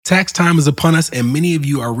Tax time is upon us, and many of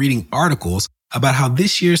you are reading articles about how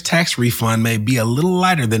this year's tax refund may be a little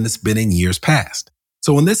lighter than it's been in years past.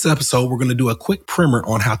 So in this episode, we're going to do a quick primer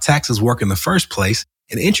on how taxes work in the first place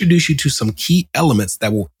and introduce you to some key elements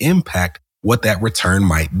that will impact what that return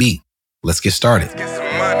might be. Let's get started.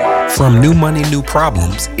 From New Money, New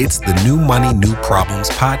Problems, it's the New Money, New Problems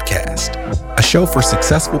podcast, a show for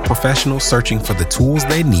successful professionals searching for the tools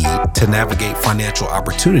they need to navigate financial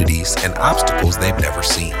opportunities and obstacles they've never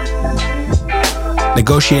seen.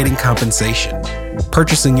 Negotiating compensation,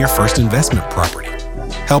 purchasing your first investment property,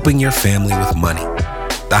 helping your family with money,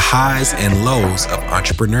 the highs and lows of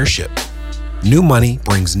entrepreneurship. New money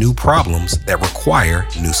brings new problems that require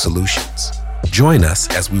new solutions. Join us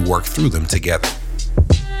as we work through them together.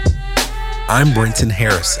 I'm Brenton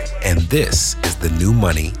Harrison, and this is the New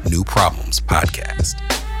Money, New Problems podcast.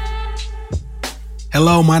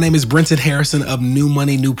 Hello, my name is Brenton Harrison of New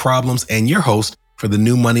Money, New Problems, and your host for the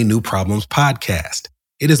New Money, New Problems podcast.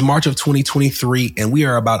 It is March of 2023, and we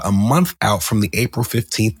are about a month out from the April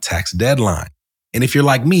 15th tax deadline. And if you're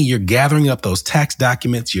like me, you're gathering up those tax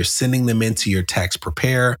documents, you're sending them into your tax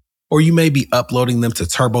preparer, or you may be uploading them to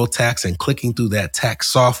TurboTax and clicking through that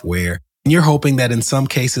tax software. And you're hoping that in some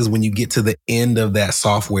cases, when you get to the end of that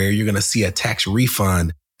software, you're going to see a tax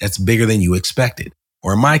refund that's bigger than you expected.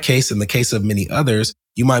 Or in my case, in the case of many others,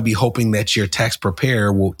 you might be hoping that your tax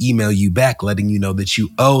preparer will email you back, letting you know that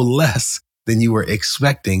you owe less than you were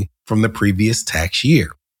expecting from the previous tax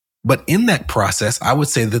year. But in that process, I would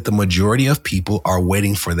say that the majority of people are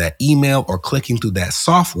waiting for that email or clicking through that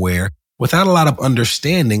software without a lot of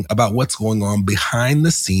understanding about what's going on behind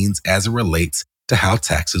the scenes as it relates to how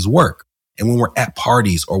taxes work. And when we're at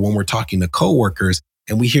parties or when we're talking to coworkers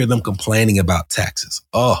and we hear them complaining about taxes,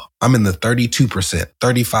 oh, I'm in the 32%,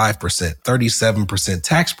 35%, 37%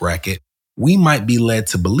 tax bracket, we might be led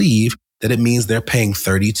to believe that it means they're paying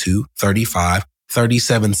 32, 35,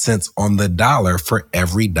 37 cents on the dollar for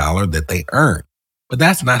every dollar that they earn. But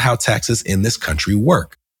that's not how taxes in this country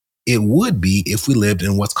work. It would be if we lived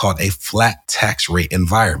in what's called a flat tax rate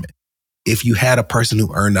environment. If you had a person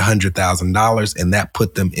who earned $100,000 and that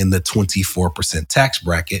put them in the 24% tax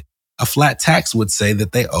bracket, a flat tax would say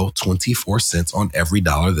that they owe 24 cents on every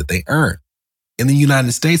dollar that they earn. In the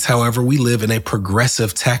United States, however, we live in a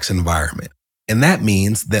progressive tax environment. And that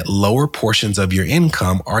means that lower portions of your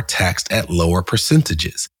income are taxed at lower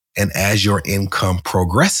percentages. And as your income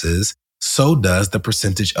progresses, so does the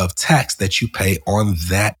percentage of tax that you pay on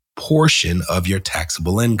that portion of your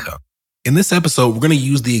taxable income. In this episode, we're going to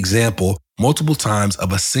use the example multiple times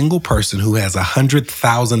of a single person who has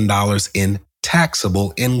 $100,000 in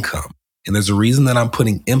taxable income. And there's a reason that I'm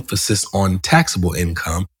putting emphasis on taxable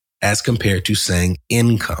income as compared to saying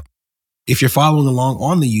income. If you're following along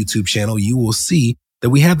on the YouTube channel, you will see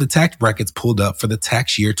that we have the tax brackets pulled up for the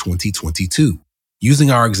tax year 2022.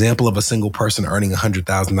 Using our example of a single person earning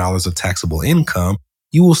 $100,000 of taxable income,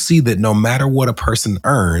 you will see that no matter what a person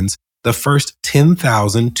earns, the first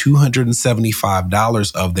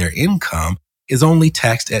 $10,275 of their income is only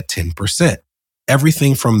taxed at 10%.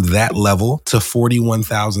 Everything from that level to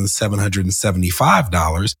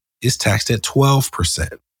 $41,775 is taxed at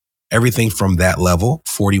 12%. Everything from that level,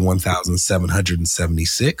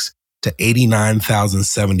 $41,776 to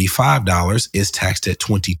 $89,075 is taxed at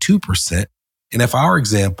 22%. And if our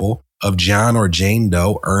example of John or Jane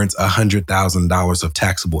Doe earns $100,000 of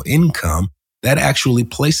taxable income, that actually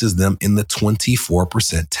places them in the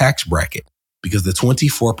 24% tax bracket, because the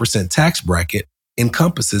 24% tax bracket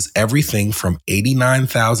encompasses everything from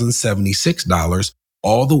 $89,076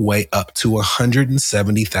 all the way up to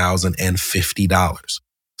 $170,050.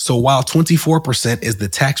 So while 24% is the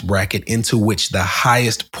tax bracket into which the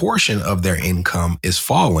highest portion of their income is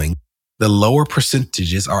falling, the lower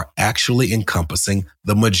percentages are actually encompassing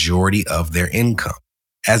the majority of their income.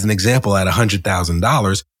 As an example, at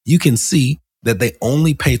 $100,000, you can see that they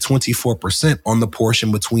only pay 24% on the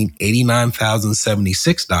portion between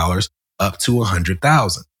 $89,076 up to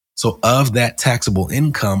 $100,000. So of that taxable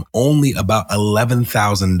income, only about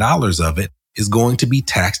 $11,000 of it is going to be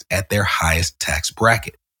taxed at their highest tax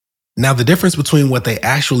bracket. Now, the difference between what they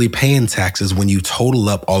actually pay in taxes when you total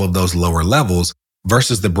up all of those lower levels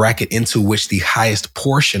versus the bracket into which the highest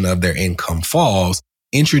portion of their income falls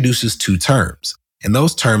introduces two terms. And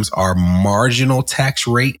those terms are marginal tax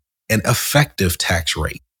rate and effective tax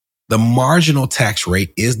rate. The marginal tax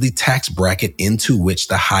rate is the tax bracket into which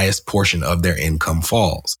the highest portion of their income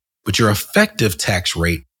falls. But your effective tax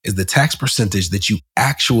rate is the tax percentage that you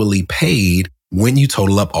actually paid when you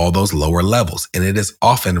total up all those lower levels. And it is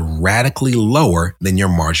often radically lower than your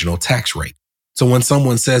marginal tax rate. So when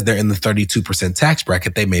someone says they're in the 32% tax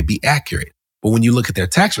bracket, they may be accurate. But when you look at their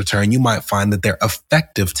tax return, you might find that their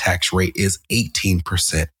effective tax rate is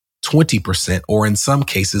 18%, 20%, or in some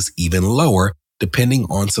cases even lower, depending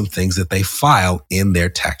on some things that they file in their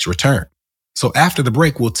tax return. So after the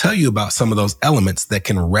break, we'll tell you about some of those elements that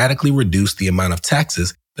can radically reduce the amount of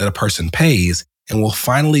taxes that a person pays, and we'll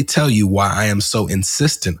finally tell you why I am so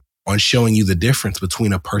insistent on showing you the difference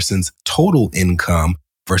between a person's total income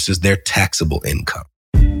versus their taxable income.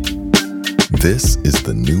 This is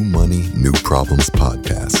the New Money, New Problems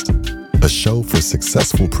podcast, a show for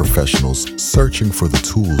successful professionals searching for the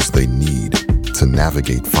tools they need to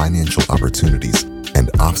navigate financial opportunities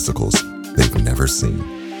and obstacles they've never seen.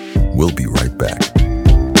 We'll be right back.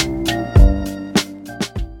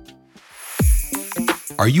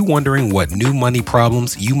 Are you wondering what new money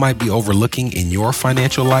problems you might be overlooking in your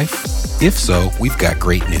financial life? If so, we've got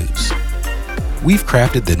great news. We've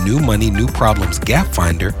crafted the New Money, New Problems Gap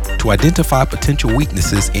Finder to identify potential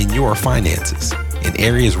weaknesses in your finances in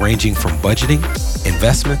areas ranging from budgeting,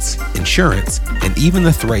 investments, insurance, and even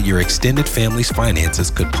the threat your extended family's finances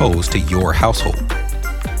could pose to your household.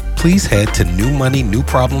 Please head to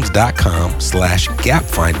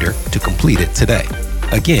newmoneynewproblems.com/gapfinder to complete it today.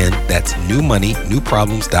 Again, that's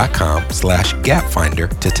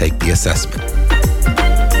newmoneynewproblems.com/gapfinder to take the assessment.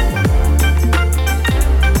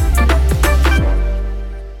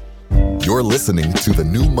 You're listening to the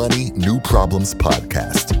New Money, New Problems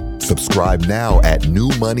podcast. Subscribe now at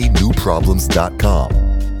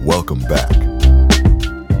newmoneynewproblems.com. Welcome back.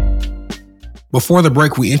 Before the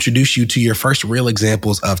break, we introduced you to your first real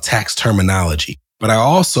examples of tax terminology, but I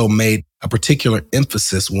also made a particular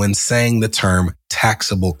emphasis when saying the term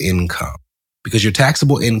taxable income, because your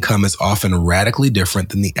taxable income is often radically different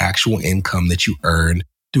than the actual income that you earn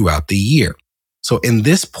throughout the year. So in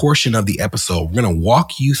this portion of the episode, we're going to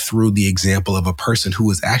walk you through the example of a person who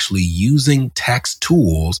is actually using tax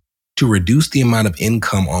tools to reduce the amount of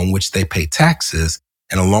income on which they pay taxes,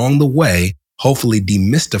 and along the way, hopefully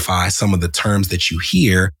demystify some of the terms that you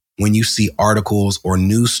hear when you see articles or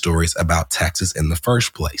news stories about taxes in the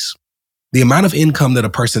first place. The amount of income that a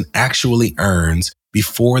person actually earns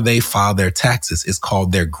before they file their taxes is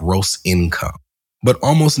called their gross income. But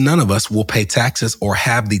almost none of us will pay taxes or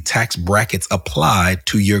have the tax brackets applied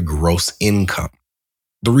to your gross income.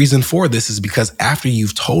 The reason for this is because after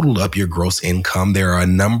you've totaled up your gross income, there are a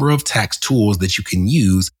number of tax tools that you can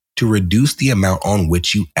use to reduce the amount on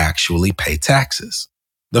which you actually pay taxes.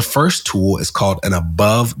 The first tool is called an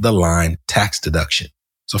above-the-line tax deduction.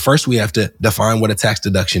 So first we have to define what a tax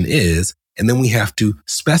deduction is, and then we have to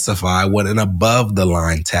specify what an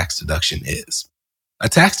above-the-line tax deduction is. A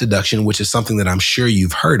tax deduction, which is something that I'm sure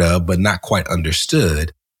you've heard of but not quite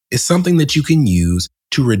understood, is something that you can use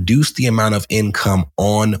to reduce the amount of income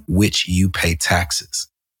on which you pay taxes.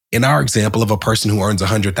 In our example of a person who earns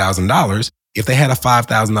 $100,000, if they had a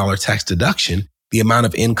 $5,000 tax deduction, the amount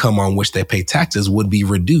of income on which they pay taxes would be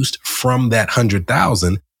reduced from that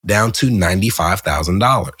 $100,000 down to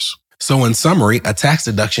 $95,000. So in summary, a tax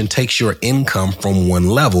deduction takes your income from one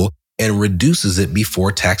level and reduces it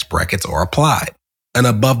before tax brackets are applied. An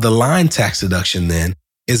above-the-line tax deduction, then,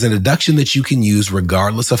 is a deduction that you can use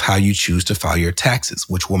regardless of how you choose to file your taxes,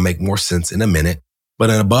 which will make more sense in a minute. But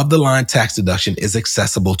an above-the-line tax deduction is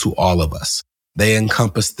accessible to all of us. They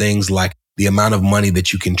encompass things like the amount of money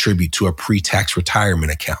that you contribute to a pre-tax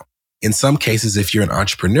retirement account. In some cases, if you're an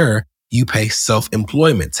entrepreneur, you pay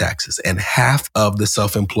self-employment taxes, and half of the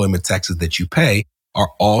self-employment taxes that you pay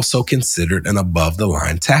are also considered an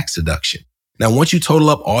above-the-line tax deduction. Now, once you total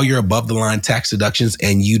up all your above-the-line tax deductions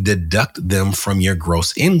and you deduct them from your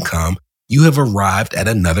gross income, you have arrived at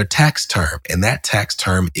another tax term, and that tax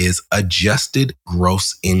term is adjusted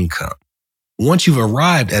gross income. Once you've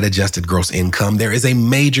arrived at adjusted gross income, there is a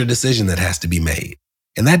major decision that has to be made.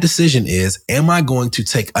 And that decision is, am I going to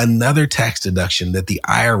take another tax deduction that the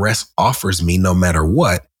IRS offers me no matter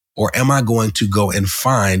what, or am I going to go and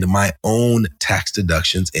find my own tax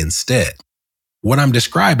deductions instead? What I'm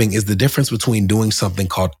describing is the difference between doing something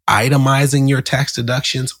called itemizing your tax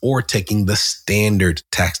deductions or taking the standard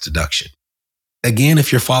tax deduction. Again,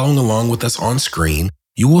 if you're following along with us on screen,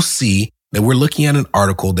 you will see that we're looking at an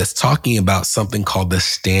article that's talking about something called the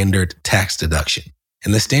standard tax deduction.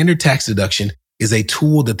 And the standard tax deduction is a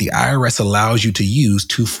tool that the IRS allows you to use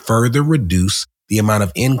to further reduce the amount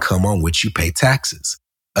of income on which you pay taxes.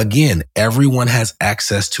 Again, everyone has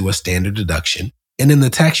access to a standard deduction. And in the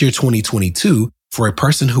tax year 2022, for a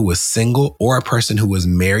person who is single or a person who is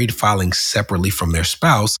married filing separately from their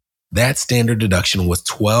spouse, that standard deduction was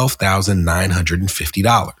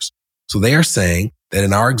 $12,950. So they are saying that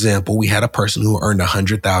in our example, we had a person who earned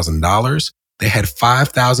 $100,000. they had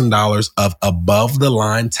 $5,000 of above the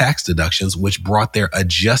line tax deductions, which brought their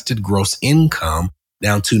adjusted gross income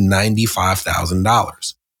down to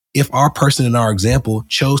 $95,000. If our person in our example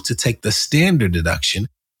chose to take the standard deduction,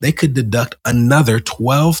 they could deduct another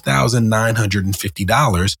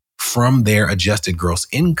 $12,950 from their adjusted gross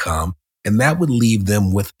income, and that would leave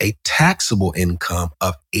them with a taxable income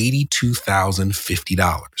of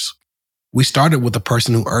 $82,050. We started with a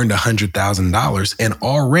person who earned $100,000, and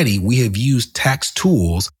already we have used tax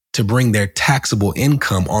tools to bring their taxable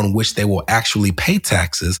income on which they will actually pay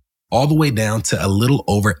taxes all the way down to a little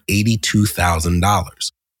over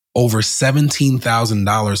 $82,000. Over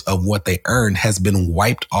 $17,000 of what they earned has been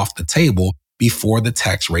wiped off the table before the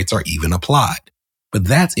tax rates are even applied. But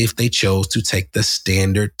that's if they chose to take the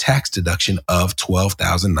standard tax deduction of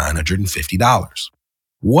 $12,950.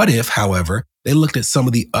 What if, however, they looked at some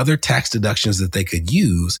of the other tax deductions that they could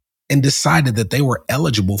use and decided that they were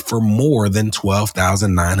eligible for more than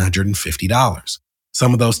 $12,950?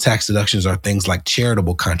 Some of those tax deductions are things like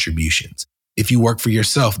charitable contributions. If you work for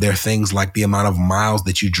yourself, there are things like the amount of miles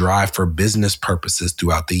that you drive for business purposes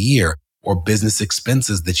throughout the year or business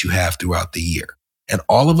expenses that you have throughout the year. And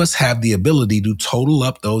all of us have the ability to total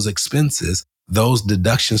up those expenses, those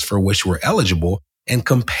deductions for which we're eligible, and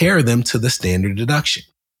compare them to the standard deduction.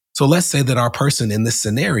 So let's say that our person in this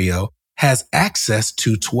scenario has access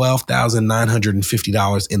to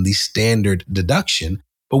 $12,950 in the standard deduction,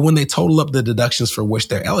 but when they total up the deductions for which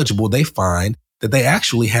they're eligible, they find that they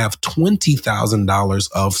actually have $20,000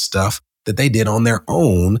 of stuff that they did on their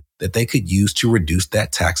own that they could use to reduce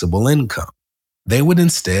that taxable income. They would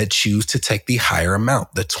instead choose to take the higher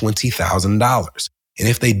amount, the $20,000. And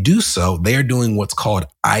if they do so, they are doing what's called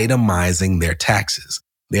itemizing their taxes.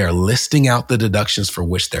 They are listing out the deductions for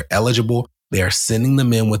which they're eligible. They are sending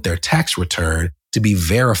them in with their tax return to be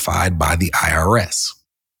verified by the IRS.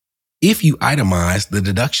 If you itemize, the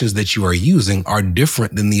deductions that you are using are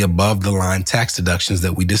different than the above the line tax deductions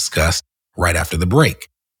that we discussed right after the break.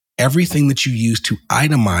 Everything that you use to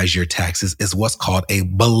itemize your taxes is what's called a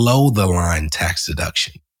below the line tax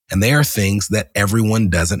deduction. And they are things that everyone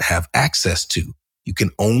doesn't have access to. You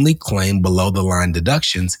can only claim below the line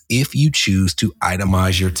deductions if you choose to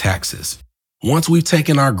itemize your taxes. Once we've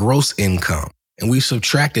taken our gross income and we've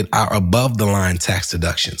subtracted our above the line tax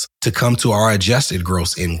deductions to come to our adjusted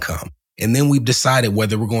gross income, and then we've decided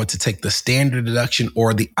whether we're going to take the standard deduction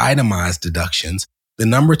or the itemized deductions, the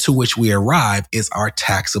number to which we arrive is our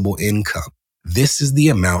taxable income. This is the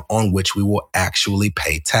amount on which we will actually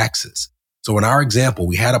pay taxes. So in our example,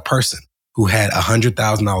 we had a person who had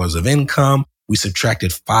 $100,000 of income. We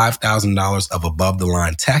subtracted $5,000 of above the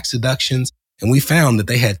line tax deductions, and we found that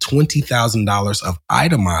they had $20,000 of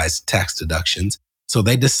itemized tax deductions. So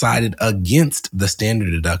they decided against the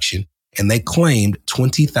standard deduction and they claimed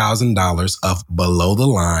 $20,000 of below the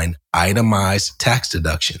line itemized tax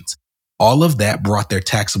deductions. All of that brought their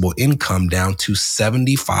taxable income down to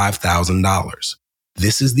 $75,000.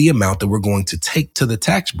 This is the amount that we're going to take to the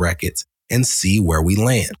tax brackets and see where we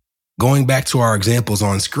land. Going back to our examples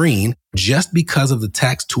on screen, just because of the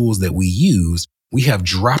tax tools that we use, we have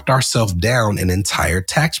dropped ourselves down an entire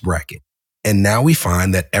tax bracket. And now we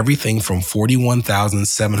find that everything from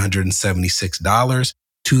 $41,776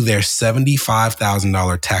 to their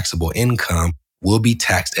 $75,000 taxable income will be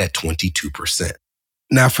taxed at 22%.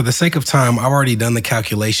 Now, for the sake of time, I've already done the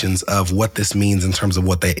calculations of what this means in terms of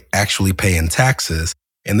what they actually pay in taxes.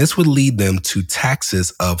 And this would lead them to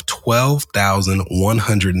taxes of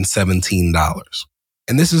 $12,117.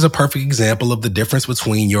 And this is a perfect example of the difference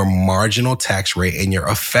between your marginal tax rate and your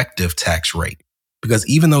effective tax rate. Because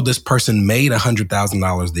even though this person made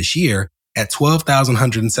 $100,000 this year, at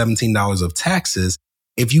 $12,117 of taxes,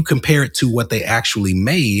 if you compare it to what they actually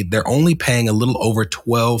made, they're only paying a little over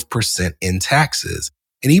 12% in taxes.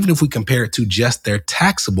 And even if we compare it to just their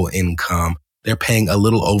taxable income, they're paying a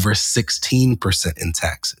little over 16% in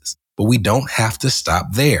taxes. But we don't have to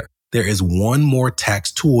stop there. There is one more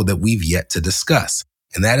tax tool that we've yet to discuss,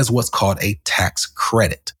 and that is what's called a tax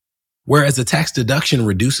credit. Whereas a tax deduction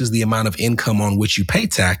reduces the amount of income on which you pay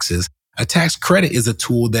taxes, a tax credit is a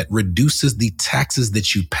tool that reduces the taxes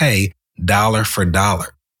that you pay dollar for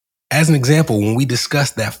dollar. As an example, when we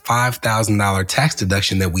discussed that $5,000 tax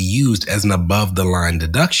deduction that we used as an above the line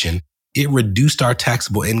deduction, it reduced our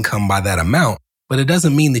taxable income by that amount, but it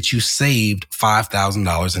doesn't mean that you saved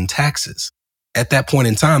 $5,000 in taxes. At that point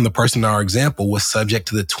in time, the person in our example was subject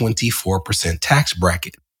to the 24% tax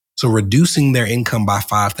bracket. So reducing their income by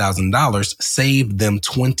 $5,000 saved them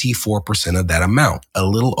 24% of that amount, a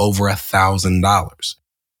little over $1,000.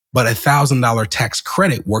 But a $1,000 tax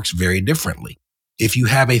credit works very differently. If you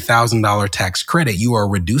have a $1,000 tax credit, you are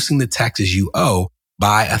reducing the taxes you owe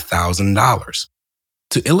by $1,000.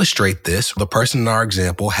 To illustrate this, the person in our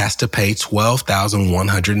example has to pay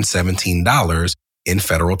 $12,117 in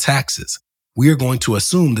federal taxes. We are going to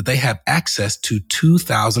assume that they have access to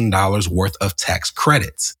 $2,000 worth of tax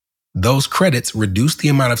credits. Those credits reduce the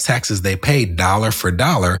amount of taxes they pay dollar for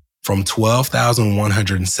dollar from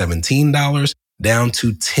 $12,117 down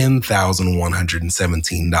to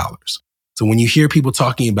 $10,117. So when you hear people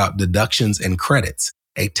talking about deductions and credits,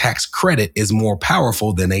 a tax credit is more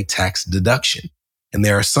powerful than a tax deduction. And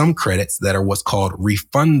there are some credits that are what's called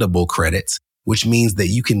refundable credits, which means that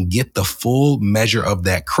you can get the full measure of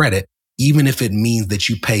that credit, even if it means that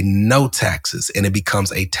you pay no taxes and it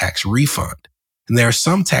becomes a tax refund. And there are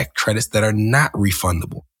some tax credits that are not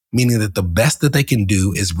refundable, meaning that the best that they can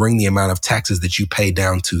do is bring the amount of taxes that you pay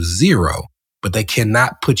down to zero, but they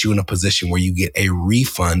cannot put you in a position where you get a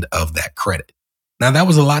refund of that credit. Now, that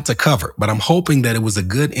was a lot to cover, but I'm hoping that it was a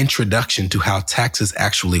good introduction to how taxes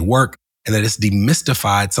actually work and that it's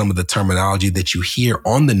demystified some of the terminology that you hear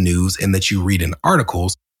on the news and that you read in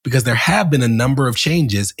articles, because there have been a number of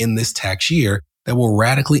changes in this tax year that will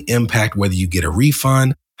radically impact whether you get a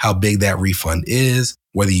refund, how big that refund is,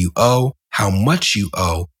 whether you owe, how much you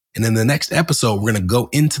owe. And in the next episode, we're going to go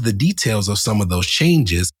into the details of some of those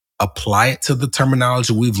changes, apply it to the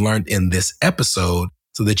terminology we've learned in this episode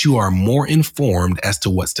so that you are more informed as to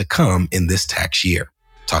what's to come in this tax year.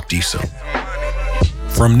 Talk to you soon.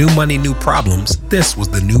 From New Money, New Problems, this was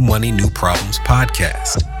the New Money, New Problems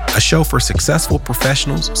podcast, a show for successful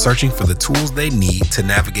professionals searching for the tools they need to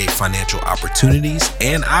navigate financial opportunities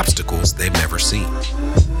and obstacles they've never seen.